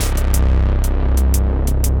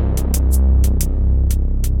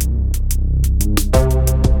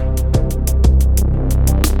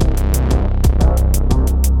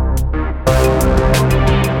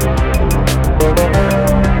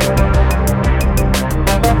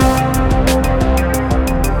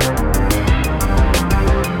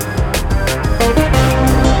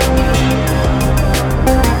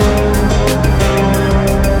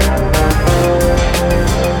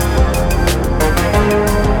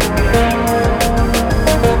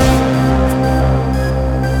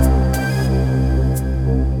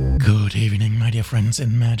friends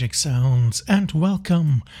in Magic Sounds, and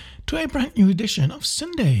welcome to a brand new edition of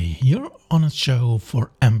syndae, your honest show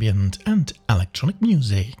for ambient and electronic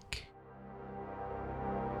music.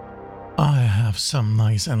 I have some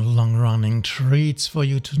nice and long-running treats for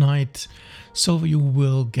you tonight, so you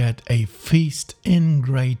will get a feast in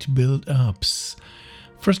great build-ups.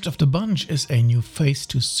 First of the bunch is a new face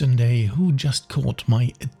to syndae who just caught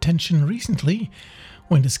my attention recently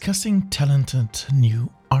when discussing talented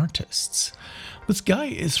new artists. This guy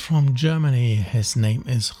is from Germany, his name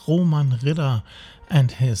is Roman Ritter,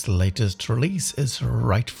 and his latest release is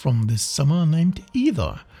right from this summer named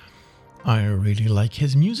Either. I really like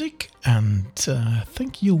his music and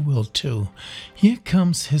think you will too. Here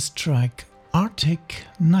comes his track Arctic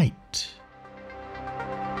Night.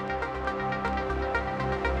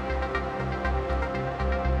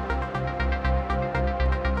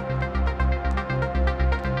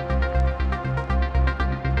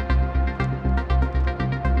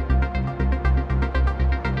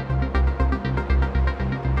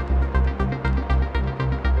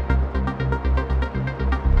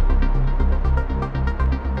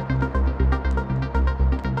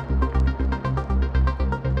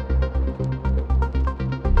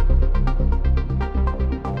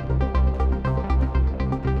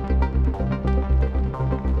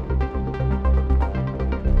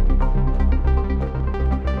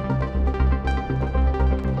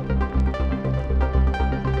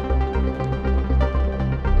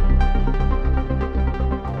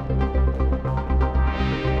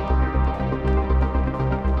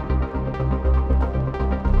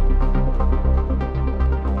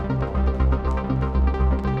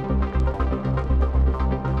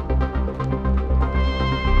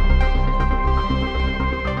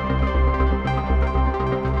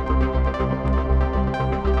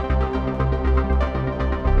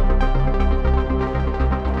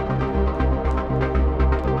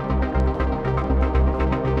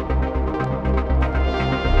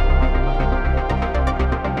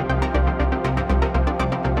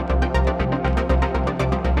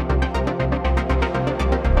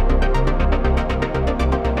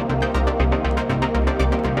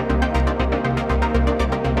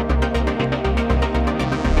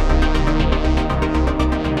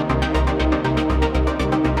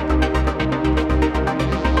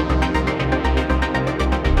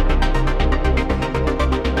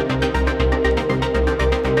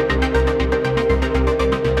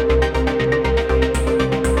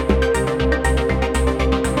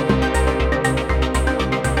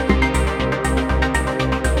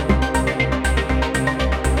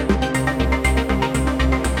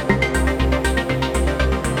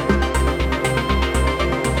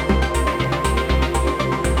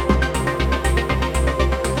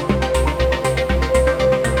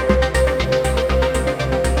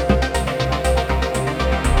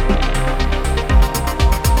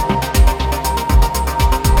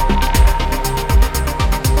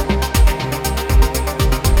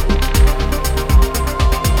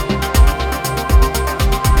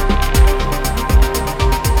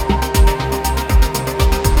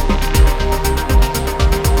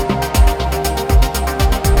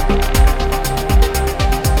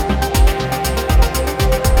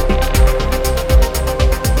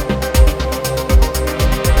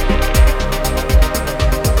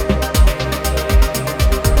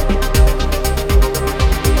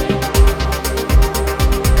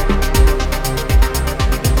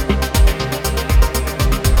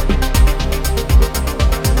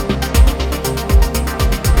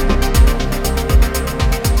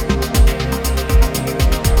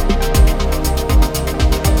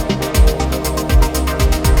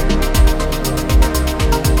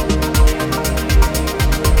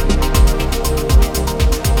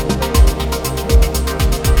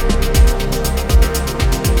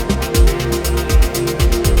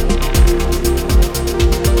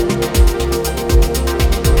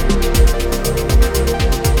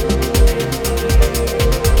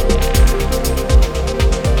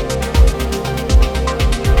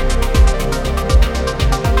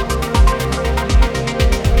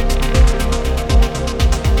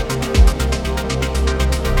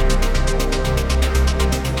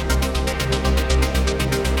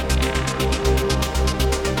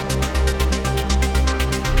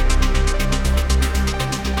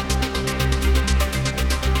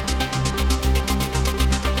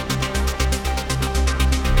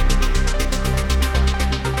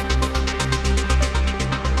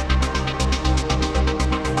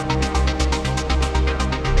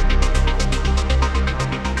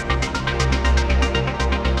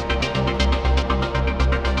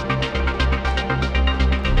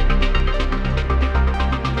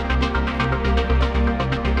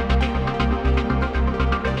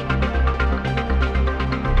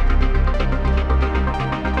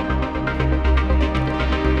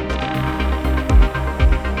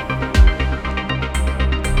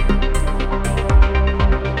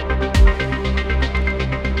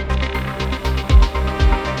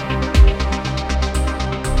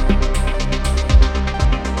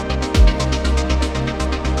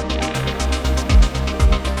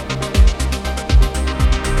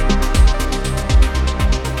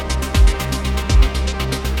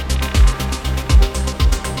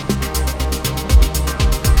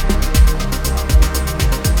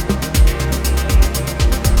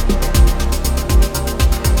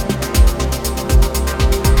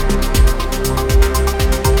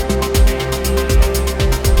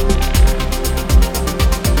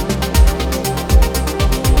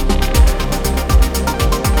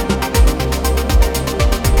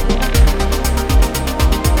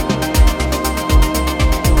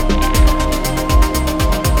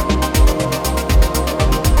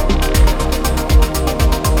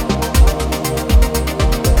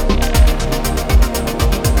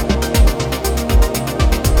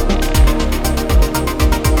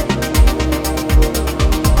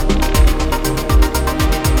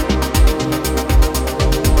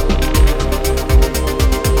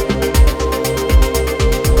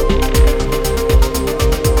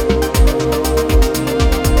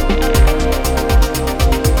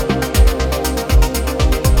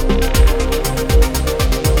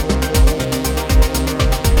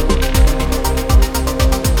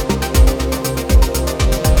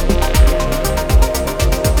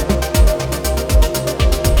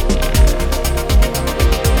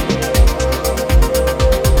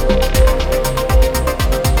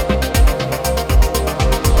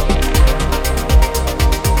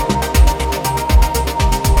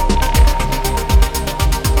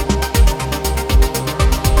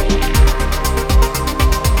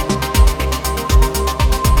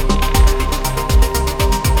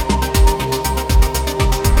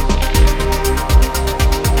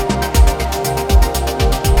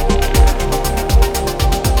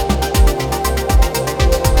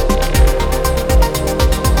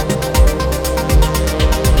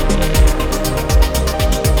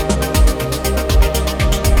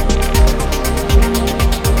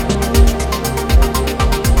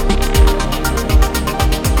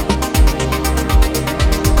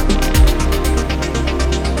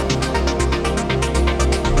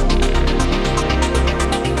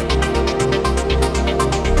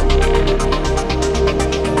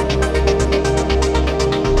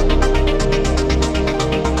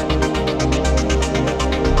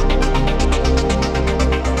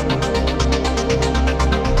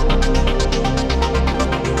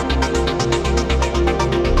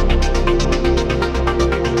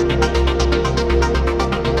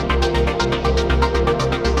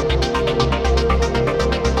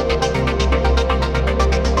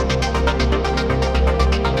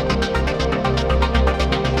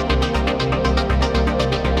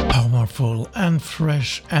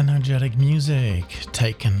 fresh, energetic music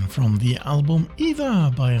taken from the album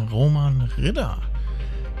Either by Roman Ritter.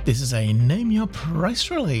 This is a Name Your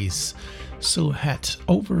Price release, so head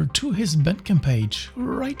over to his Bandcamp page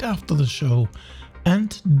right after the show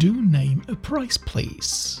and do name a price,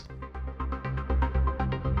 please.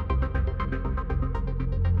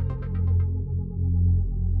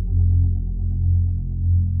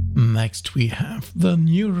 Next we have the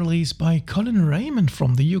new release by Colin Rayment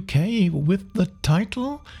from the UK with the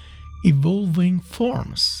title Evolving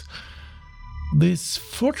Forms. This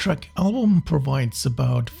 4-track album provides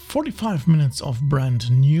about 45 minutes of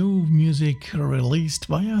brand new music released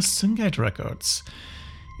via Syngate Records.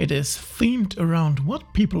 It is themed around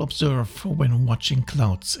what people observe when watching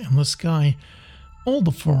clouds in the sky, all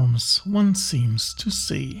the forms one seems to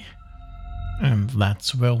see. And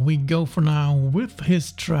that's where we go for now with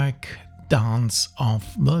his track Dance of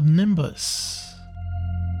the Nimbus.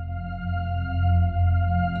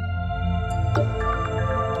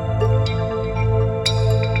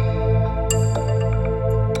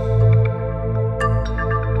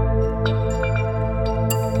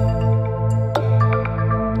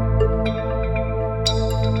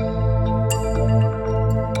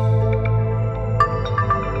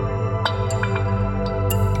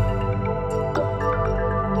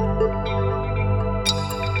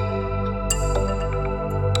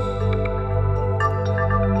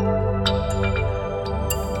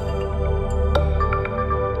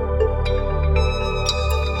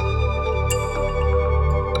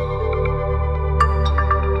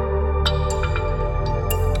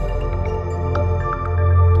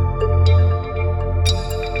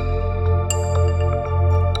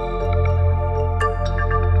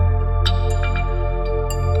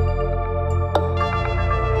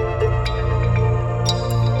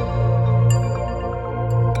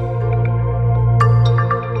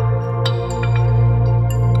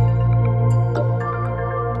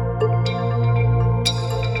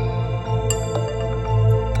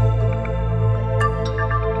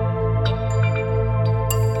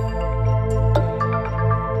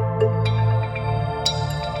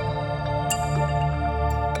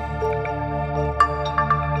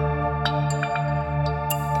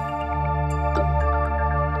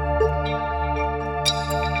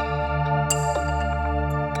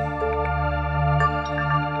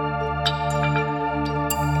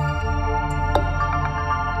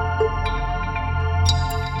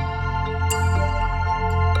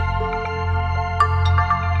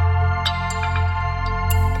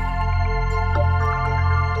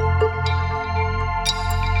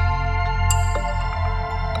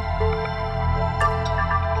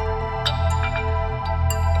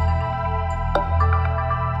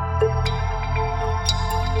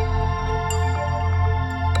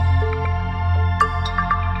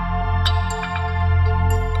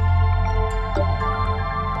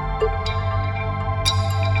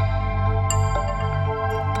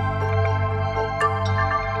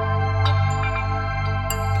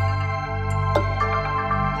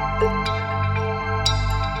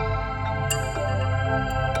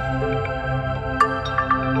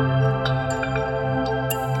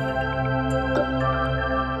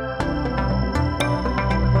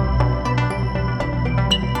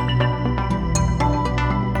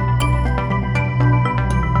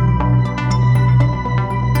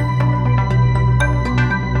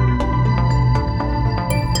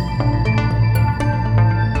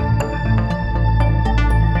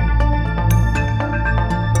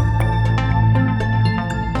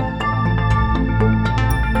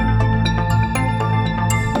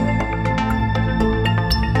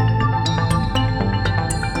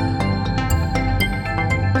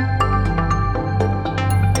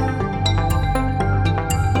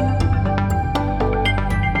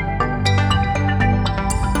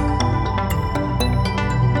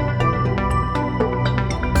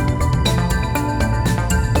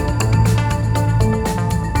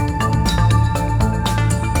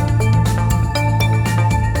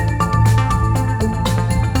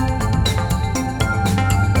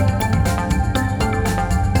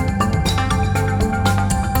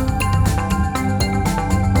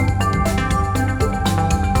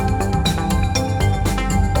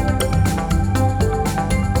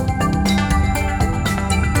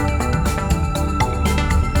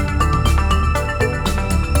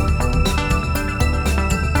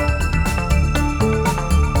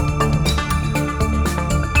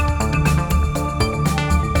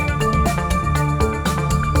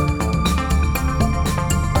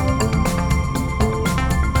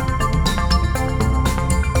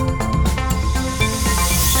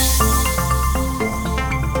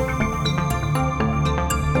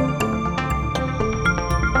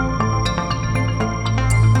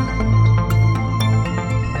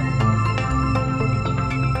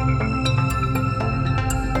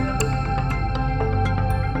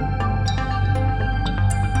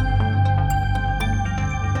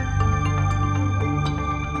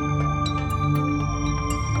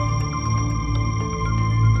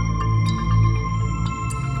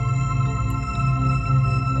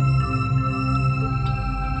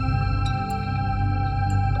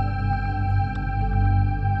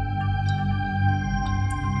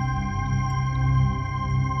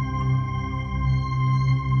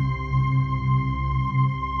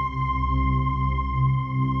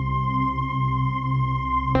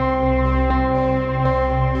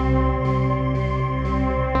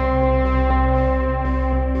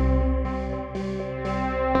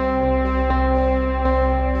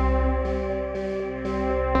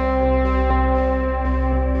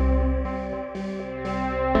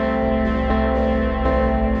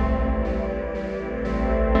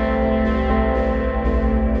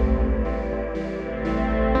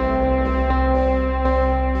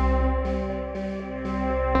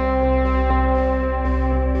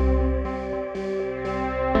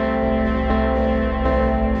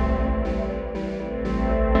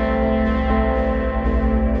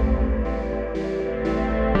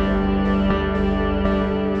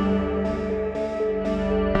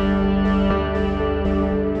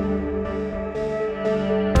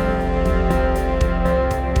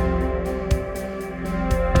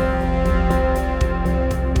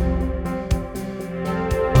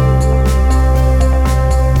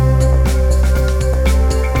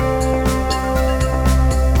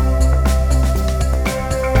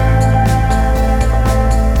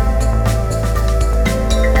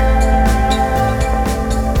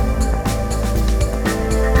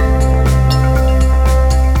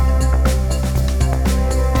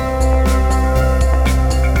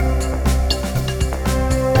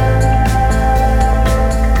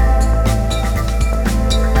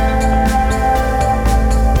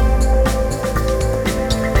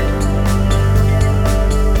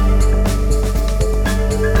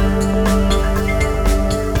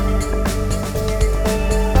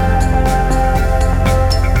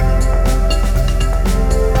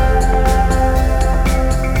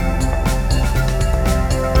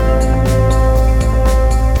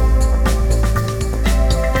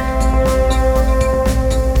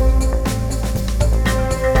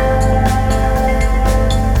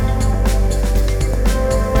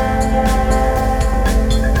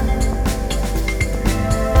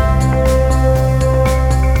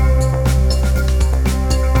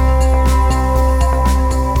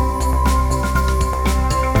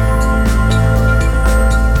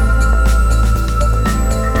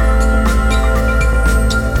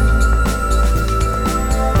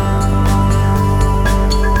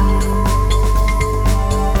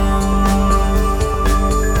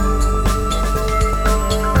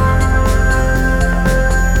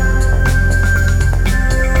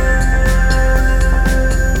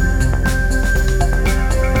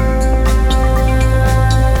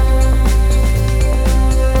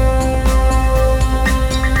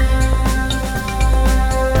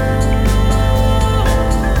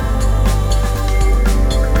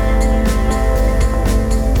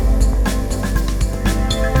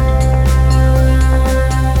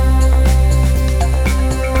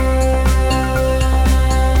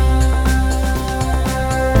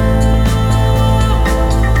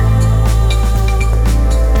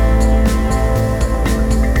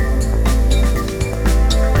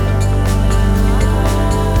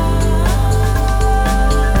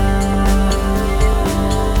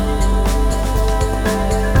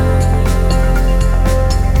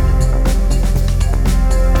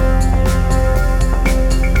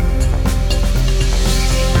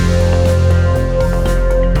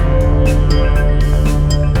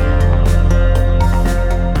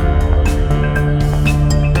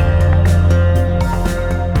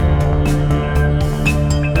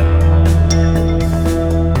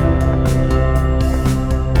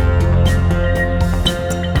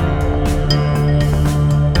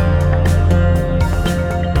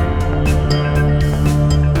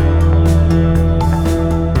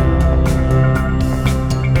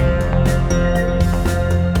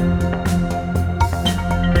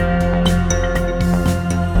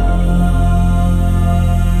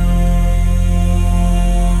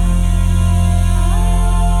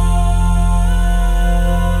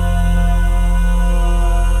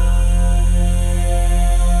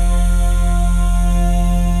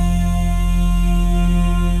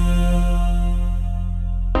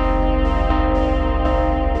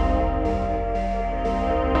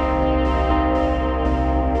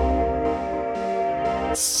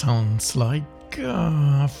 sounds like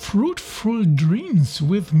Fruitful Dreams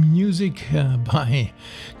with music by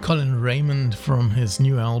Colin Rayment from his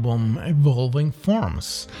new album Evolving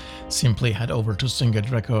Forms. Simply head over to syndae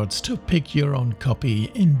Records to pick your own copy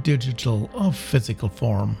in digital or physical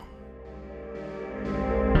form.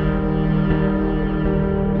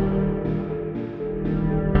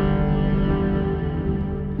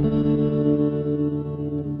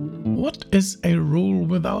 What is a rule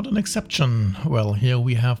without an exception? Well, here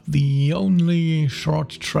we have the only short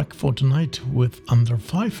track for tonight with under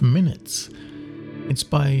 5 minutes. It's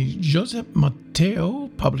by Josep Mateo,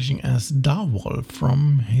 publishing as Dharvol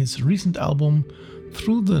from his recent album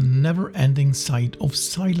Through the Neverending Side of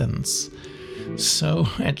Silence. So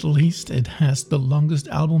at least it has the longest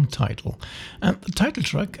album title, and the title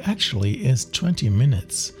track actually is 20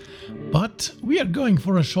 minutes. But we are going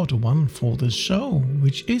for a shorter one for this show,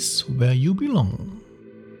 which is Where You Belong.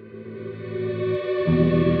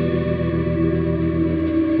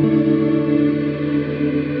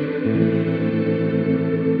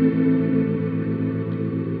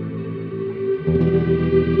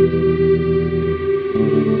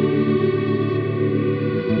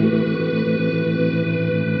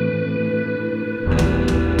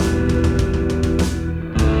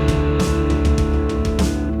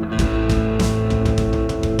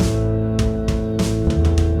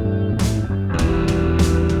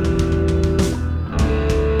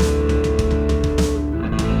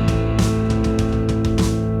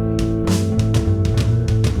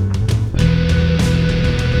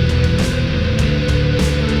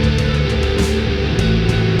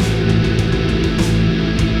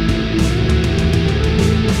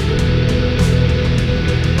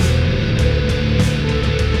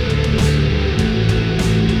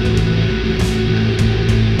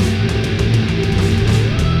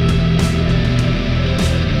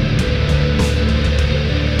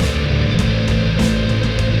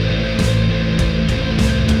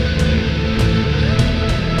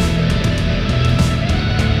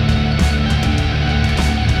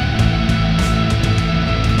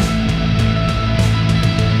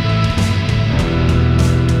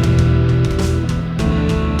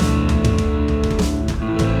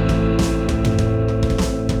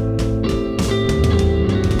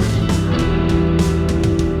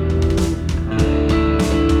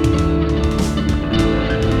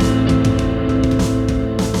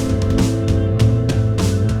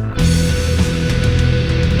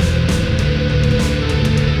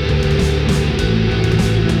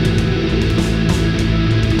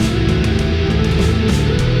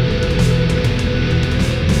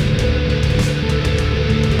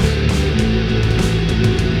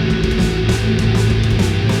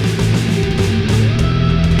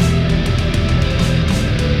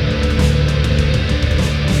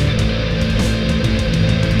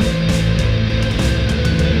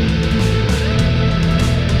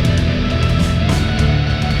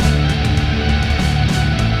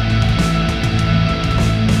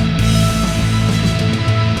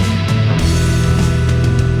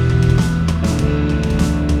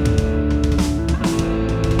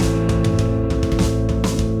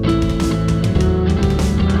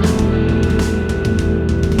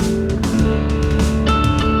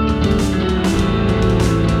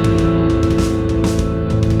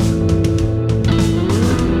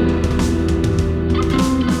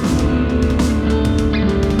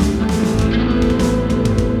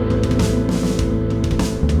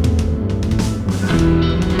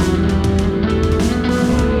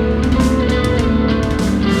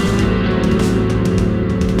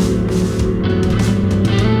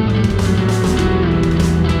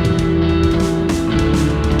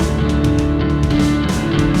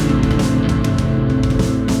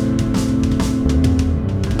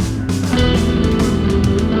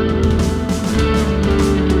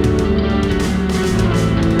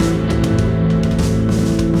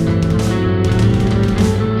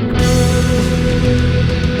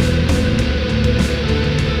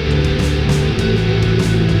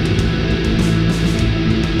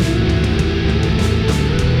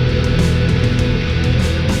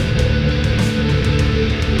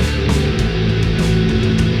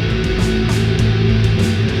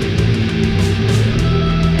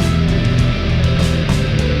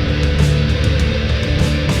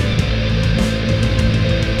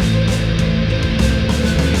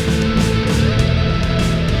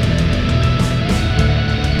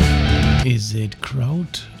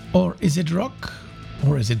 Or is it rock?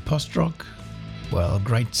 Or is it post-rock? Well,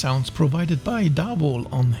 great sounds provided by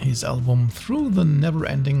Dharvol on his album Through the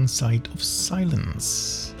Neverending Side of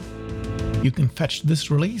Silence. You can fetch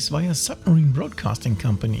this release via Submarine Broadcasting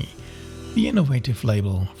Company. the innovative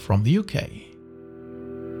label from the UK.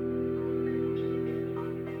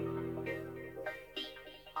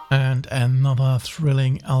 And another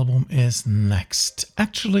thrilling album is next.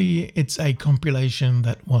 Actually, it's a compilation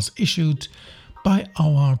that was issued by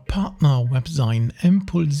our partner webzine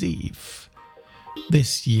Impulsiv.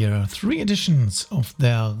 This year, 3 editions of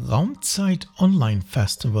their Raumzeit Online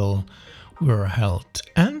Festival were held,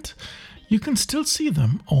 and you can still see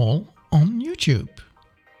them all on YouTube.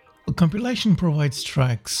 The compilation provides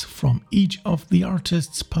tracks from each of the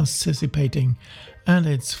artists participating, and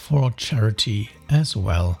it's for charity as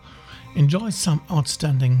well. Enjoy some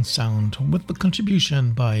outstanding sound with the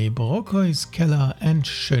contribution by Broekhuis, Keller and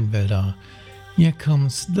Schönwälder. Here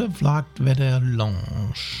comes the Vlaagtwedder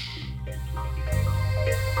Lounge.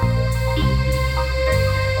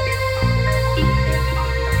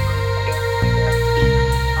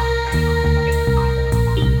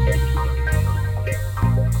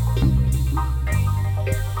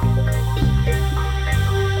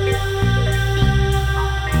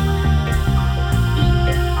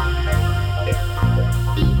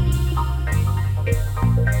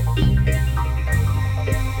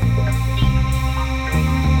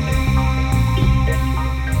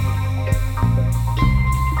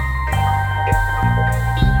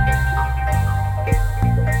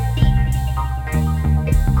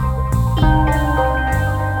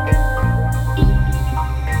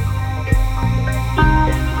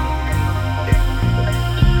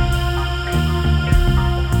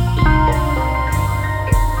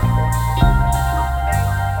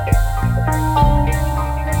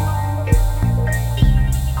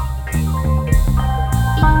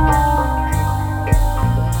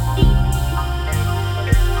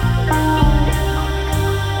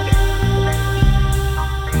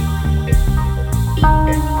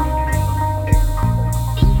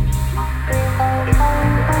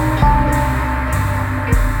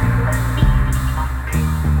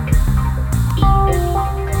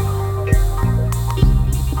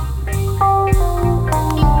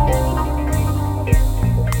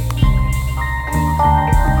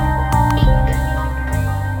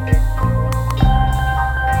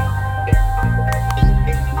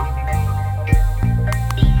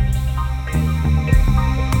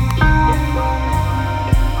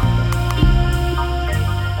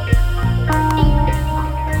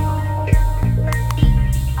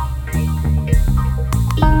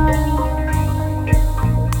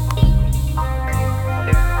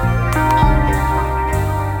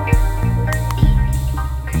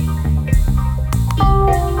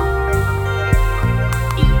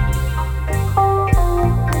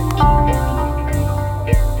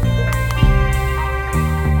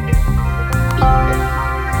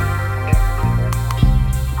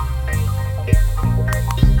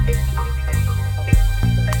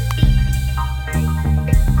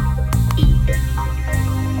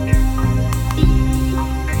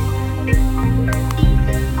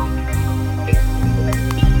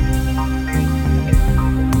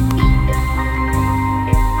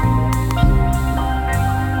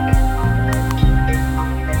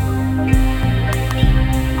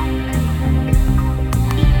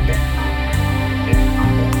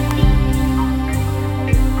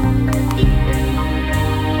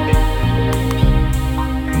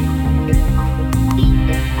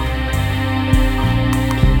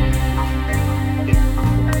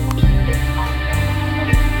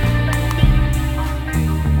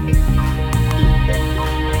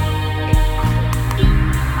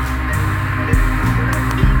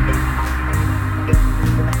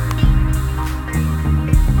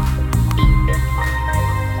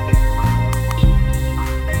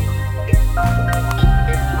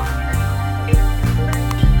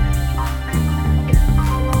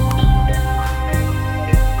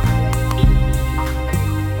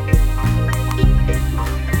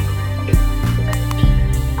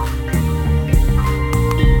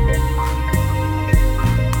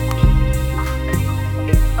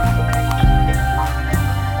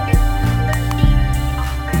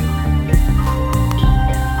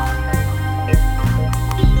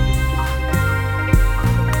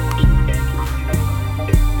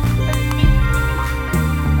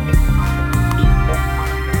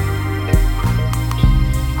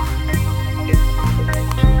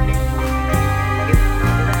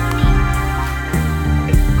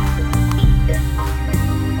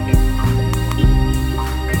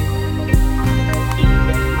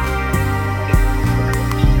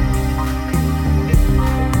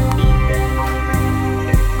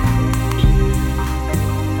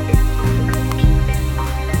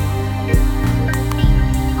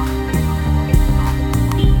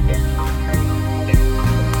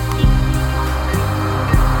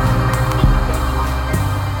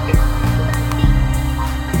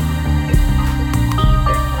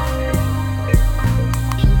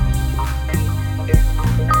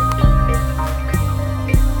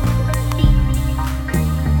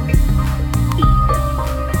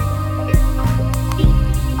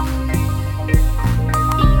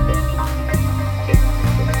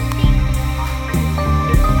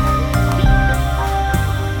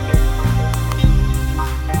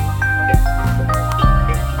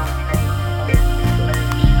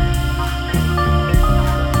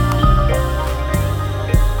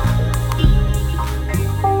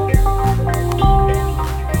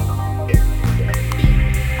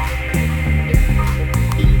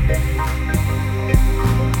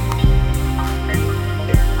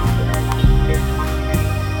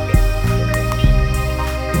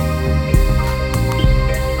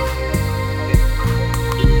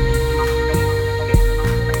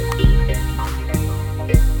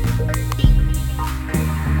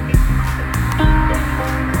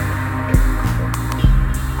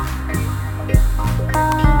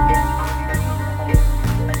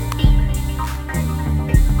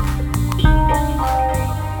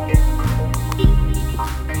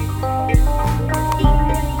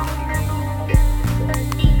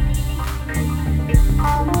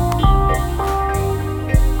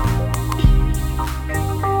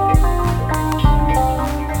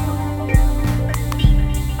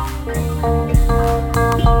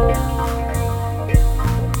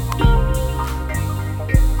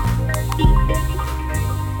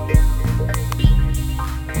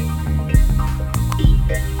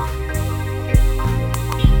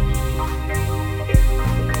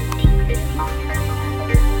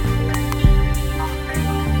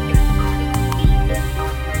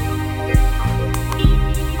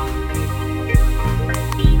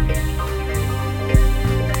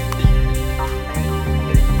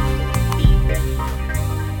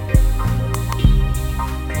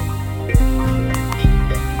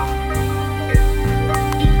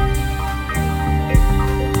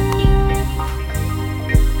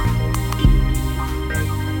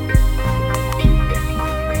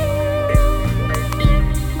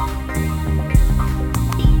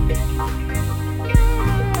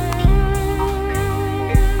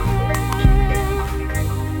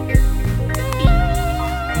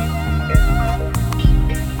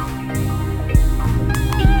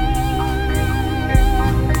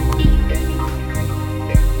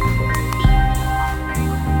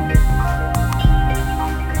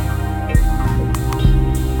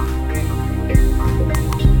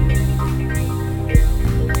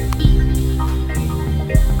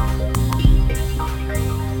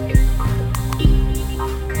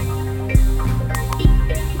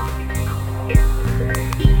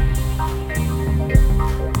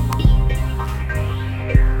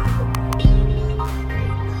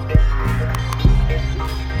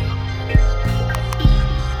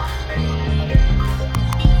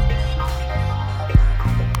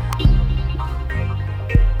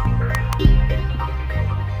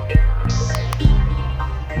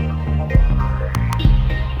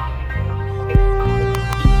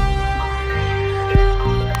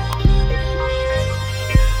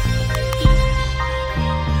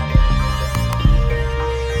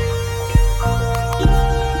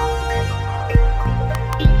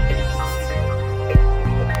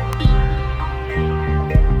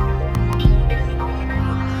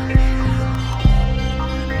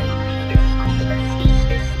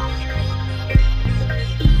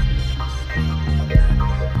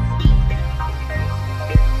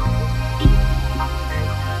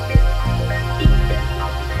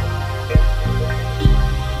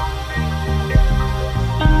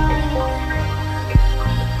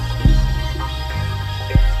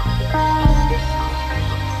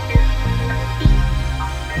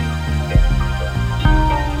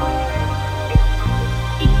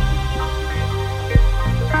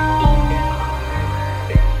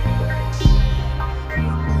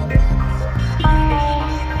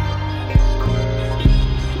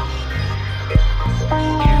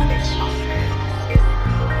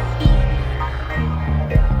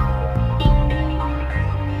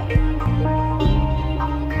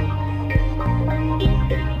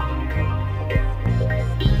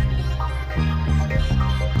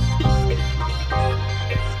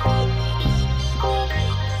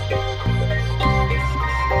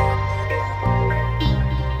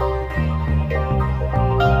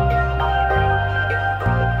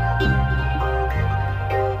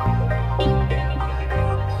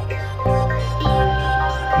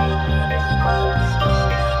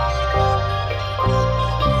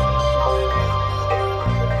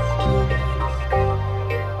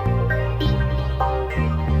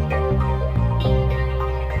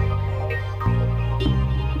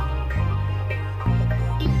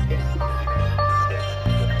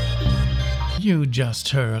 You just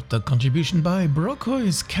heard the contribution by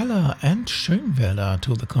Broekhuis, Keller and Schönwälder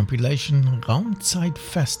to the compilation Raumzeit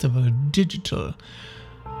Festival Digital,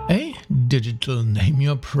 a digital Name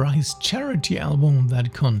Your Price charity album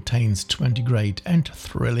that contains 20 great and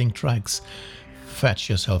thrilling tracks. Fetch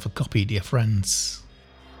yourself a copy, dear friends.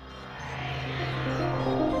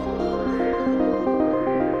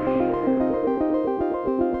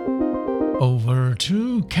 Over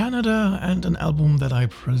to Canada and an album that I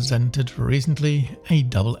presented recently, a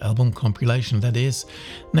double album compilation that is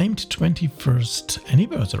named 21st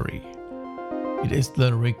Anniversary. It is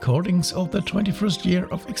the recordings of the 21st year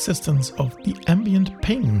of existence of the Ambient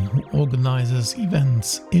Ping, who organizes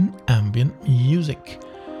events in ambient music.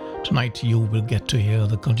 Tonight you will get to hear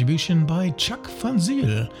the contribution by Chuck Van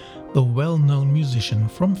Zyl, the well-known musician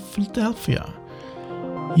from Philadelphia.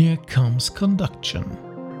 Here comes Conduction.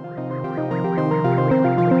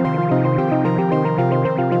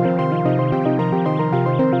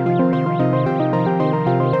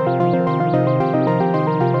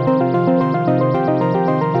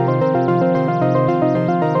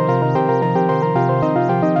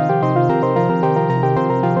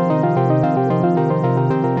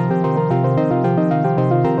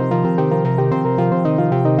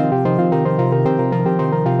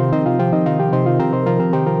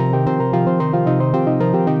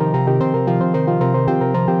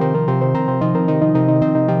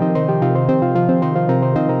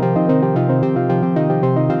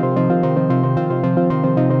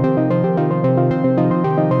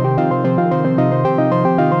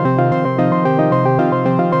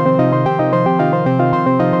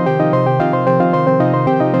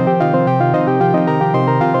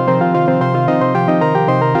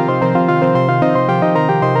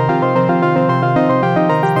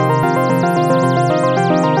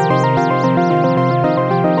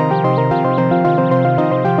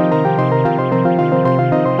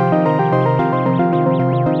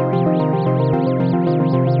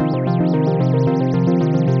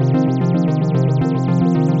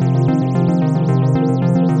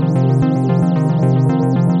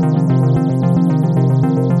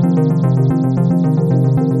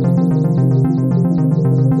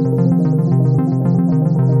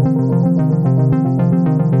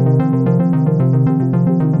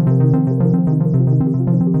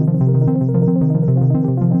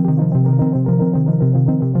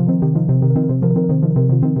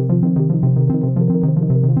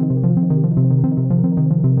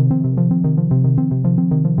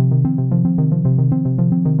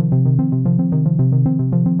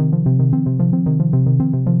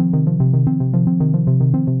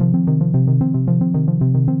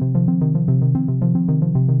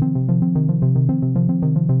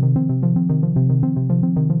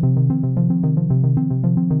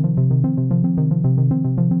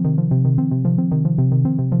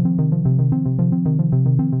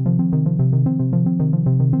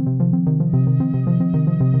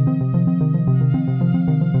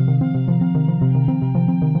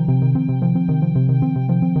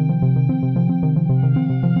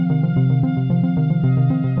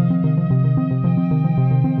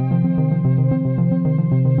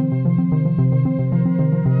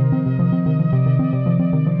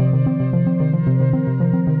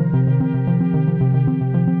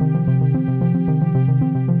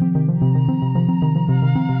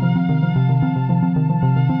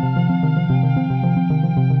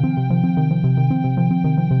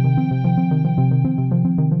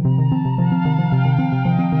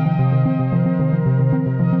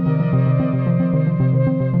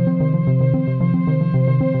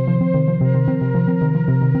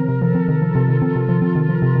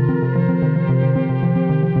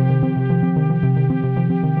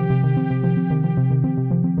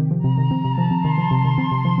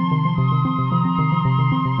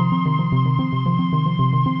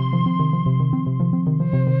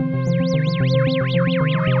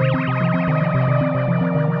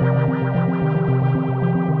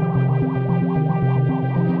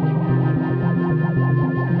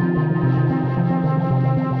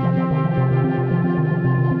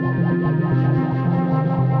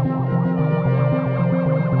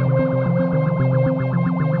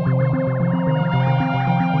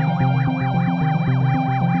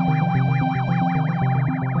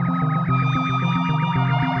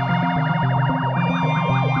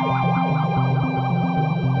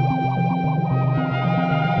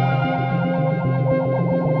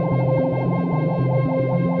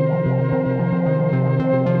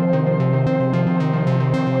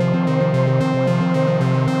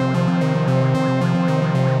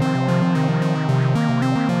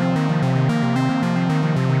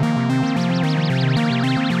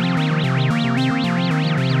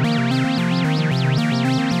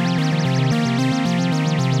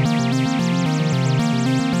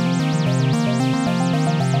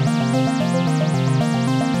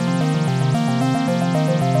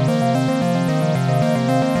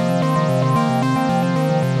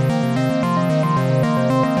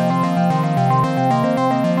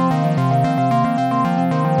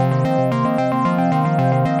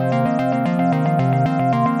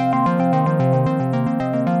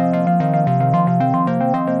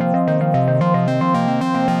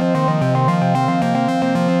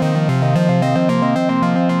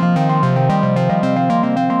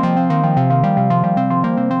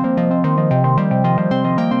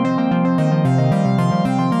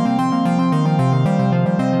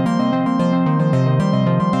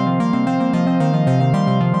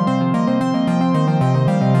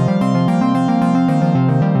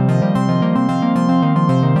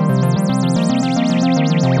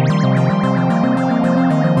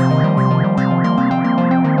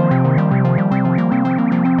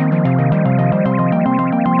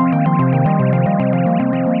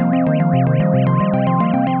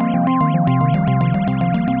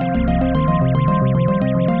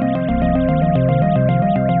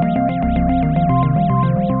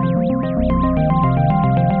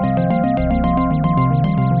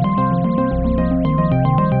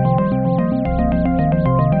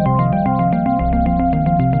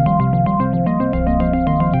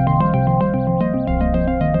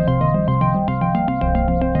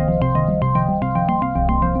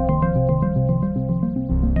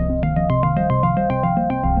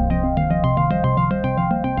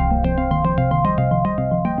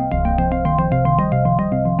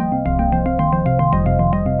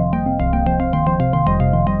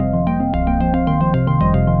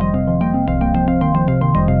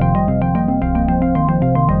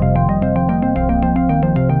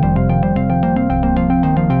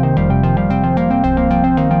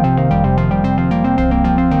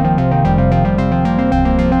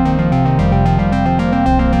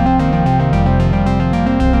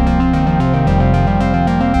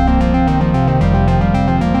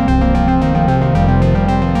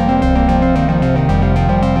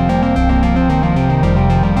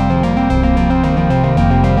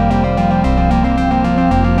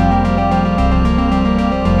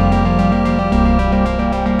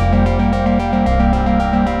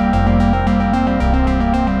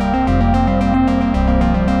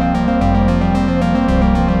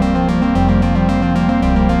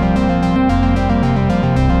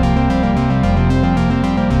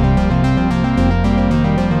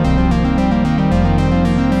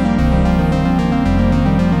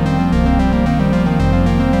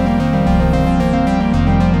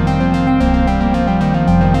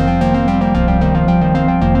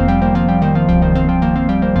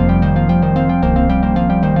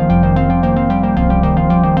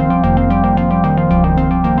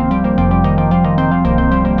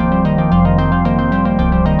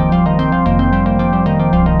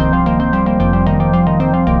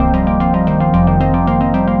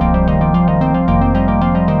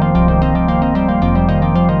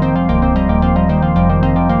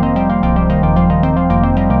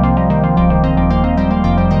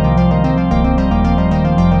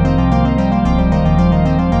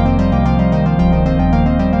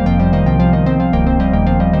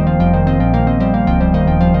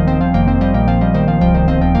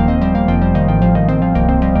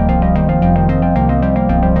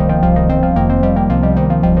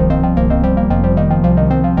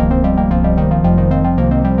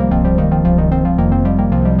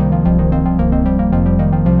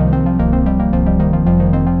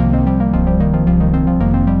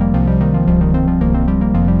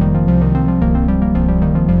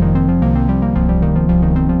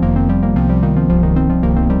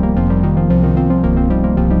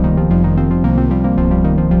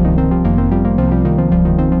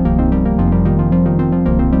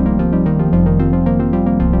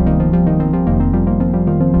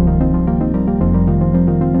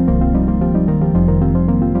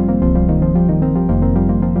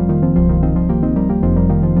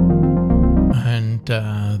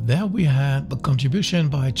 there we had the contribution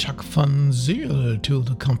by Chuck van Zyl to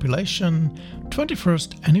the compilation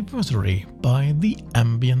 21st Anniversary by The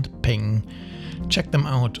Ambient Ping. Check them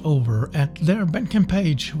out over at their Bandcamp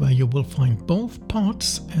page, where you will find both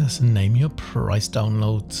parts as Name Your Price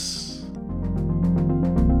downloads.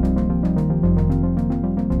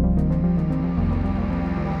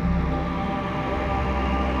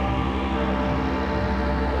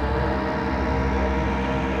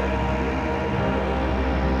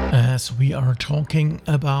 As we are talking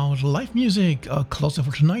about live music, our closer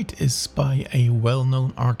for tonight is by a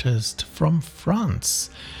well-known artist from France.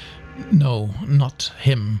 No, not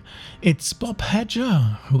him. It's Bob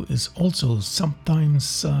Hedger, who is also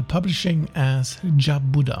sometimes publishing as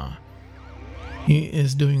Jabuda. He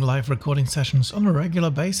is doing live recording sessions on a regular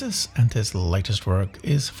basis, and his latest work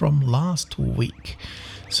is from last week.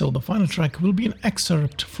 So the final track will be an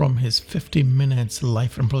excerpt from his 50 minutes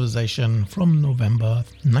live improvisation from November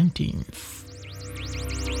 19th.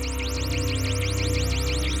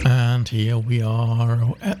 And here we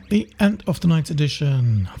are at the end of tonight's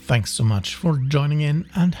edition. Thanks so much for joining in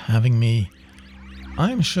and having me.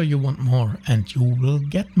 I'm sure you want more, and you will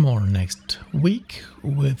get more next week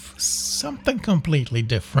with something completely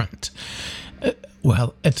different.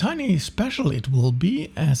 A tiny special it will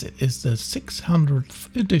be, as it is the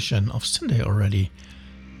 600th edition of syndae already.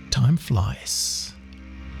 Time flies.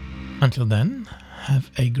 Until then,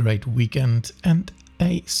 have a great weekend and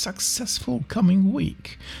a successful coming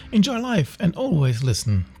week. Enjoy life and always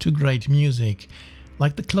listen to great music,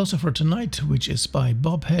 like the closer for tonight, which is by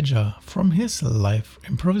Bob Hedger from his live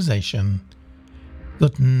improvisation.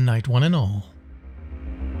 Good night, one and all.